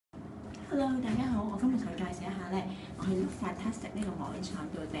Hello， 大家好，我今日想介紹一下咧，我去 Lookfantastic 呢個網站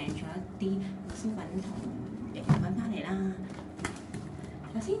度訂咗一啲護膚品同日用品翻嚟啦。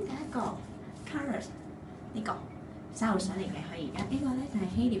首先第一個 Colors 呢個洗頭水嚟嘅，佢而家呢個咧就係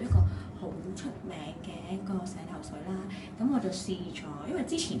希臘一個好出名嘅一個洗頭水啦。咁我就試咗，因為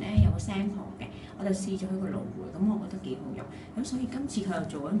之前咧有個 sample 嘅，我就試咗佢個蘆薈，咁我覺得幾好用。咁所以今次佢又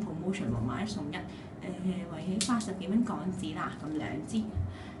做緊 promotion 喎，買一送一，為起80幾蚊港紙啦，咁2支。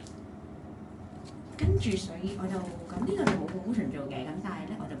跟住所以我就咁呢個就冇 promotion 做嘅，咁但係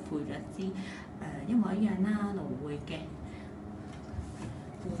咧我就配咗一支一模一樣啦，蘆薈嘅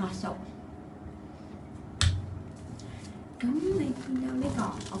護髮素。咁你見到呢個，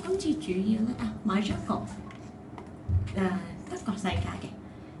我今次主要咧買咗一個德國世家嘅，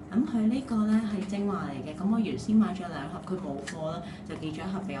咁佢呢個咧係精華嚟嘅，咁我原先買咗2盒，佢冇貨啦，就寄咗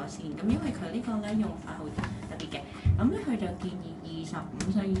1盒俾我先。咁因為佢呢個咧用法好特別嘅，咁咧佢就建議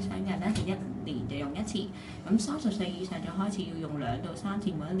25歲以上嘅人咧就1年就用1次，咁30歲以上就開始要用2到3次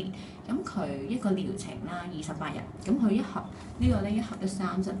每1年。咁佢一個療程啦28日，咁佢一盒呢個咧一盒得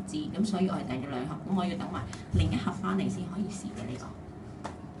30支，咁所以我係訂咗2盒，咁我要等埋另一盒翻嚟先可以試嘅呢個。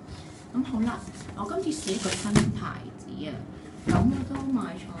咁好啦，我今次試一個新牌子啊，咁我都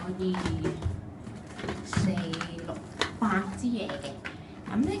買咗2、4、6、8支嘢嘅，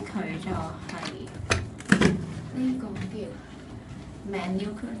咁咧佢就係呢個叫麥蘆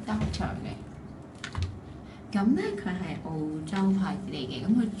卡系列嘅，咁咧佢係澳洲牌子嚟嘅，咁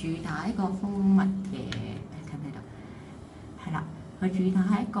佢主打一個蜂蜜嘅，睇唔睇到？係啦，佢主打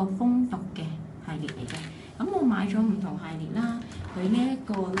係一個蜂毒嘅系列嚟嘅。咁我買咗唔同系列啦，佢呢一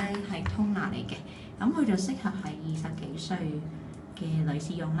個咧係通拿嚟嘅，咁佢就適合係20幾歲嘅女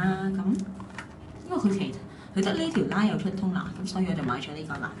士用啦。咁因為佢其實佢得呢條拉有出通拿，咁所以我就買咗呢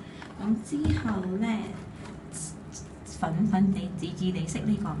個啦。咁之後咧粉粉地、紫紫地色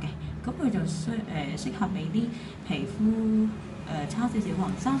呢個嘅，咁佢就適合俾啲皮膚差少少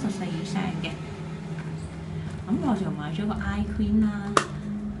黃30歲以上嘅。咁我就買咗個 eye cream 啦。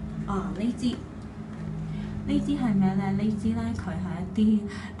呢支係咩咧？呢支咧佢係一啲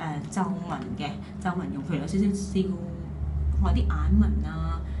皺紋嘅皺紋用，譬如有少少笑，或啲眼紋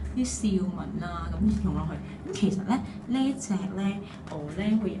啊、啲笑紋啊咁用落去。咁其實咧呢一隻咧，我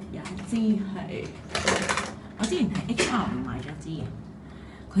咧會有一支係我之前喺 HR 買咗一支嘅，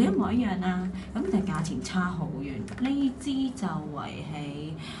佢一模一樣啦，咁但係價錢差好遠。呢支就為係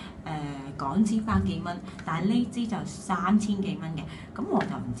港紙100幾蚊，但係呢支就3000幾蚊嘅，咁我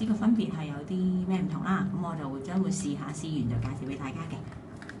就唔知個分別係有啲咩唔同啦。咁我就將會試下，試完就介紹俾大家嘅。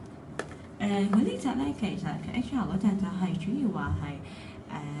佢呢隻咧其實佢 HR 嗰隻就係主要話係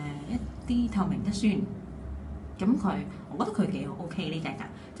一啲透明質酸，咁我覺得佢幾好 OK 呢隻㗎，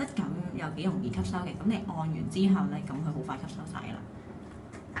質感又幾容易吸收嘅。咁你按完之後咧，咁佢好快吸收晒㗎啦。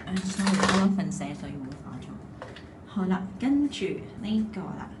所以我啱瞓醒，所以冇化妝。好啦，跟住呢個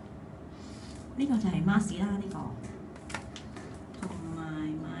啦。呢個就係 mask 啦，呢個同埋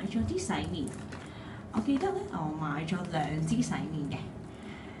買咗啲洗面。我記得咧，我買咗2支洗面嘅。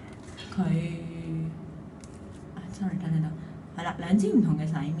sorry， 等，係啦，2支唔同嘅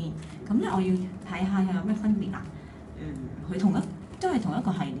洗面。咁咧，我要睇下有咩分別啦。佢都係同一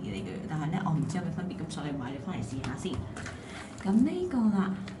個系列嚟嘅，但係咧我唔知有咩分別，咁所以買咗翻嚟試下先。咁呢個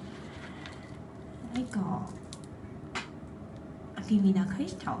啦，呢個見面啊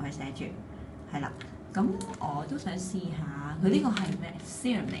Crystal 係寫住。係啦，咁我都想試下，佢呢個係咩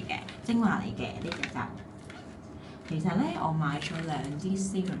serum 嚟嘅，精華嚟嘅呢隻就。其實咧，我買咗2支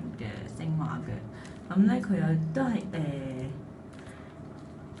serum 嘅精華嘅，咁咧佢又都係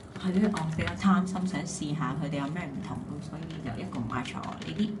係咧，我比較貪心，想試下佢哋有咩唔同，咁所以就一共買咗呢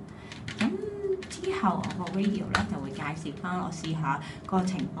啲。咁之後我個 video 咧就會介紹翻我試下個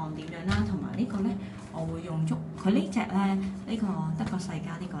情況點樣啦，同埋呢個咧我會用足佢呢隻咧，呢個德國世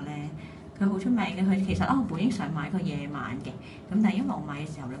家呢個咧。佢好出名嘅，佢其實我本應想買個夜晚嘅，咁但係因為我買嘅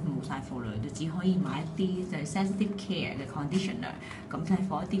時候咧，佢冇晒貨量，就只可以買一啲就係 sensitive care 嘅 conditioner， 咁就係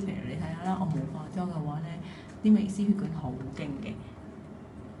放一啲，譬如你睇下啦，我冇化妝嘅話咧，啲微絲血管好勁嘅，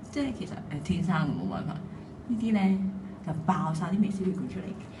即係其實天生冇辦法，呢啲咧就爆晒啲微絲血管出嚟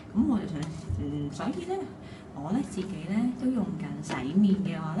嘅，咁我就想所以咧我咧自己咧都用緊洗面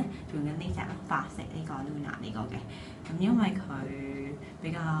嘅話咧，用緊呢隻白色呢個 Luna 呢個嘅，咁因為佢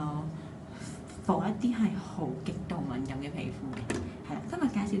比較防一啲係好極度敏感嘅皮膚嘅，係啦，今日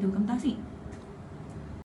介紹到咁多先。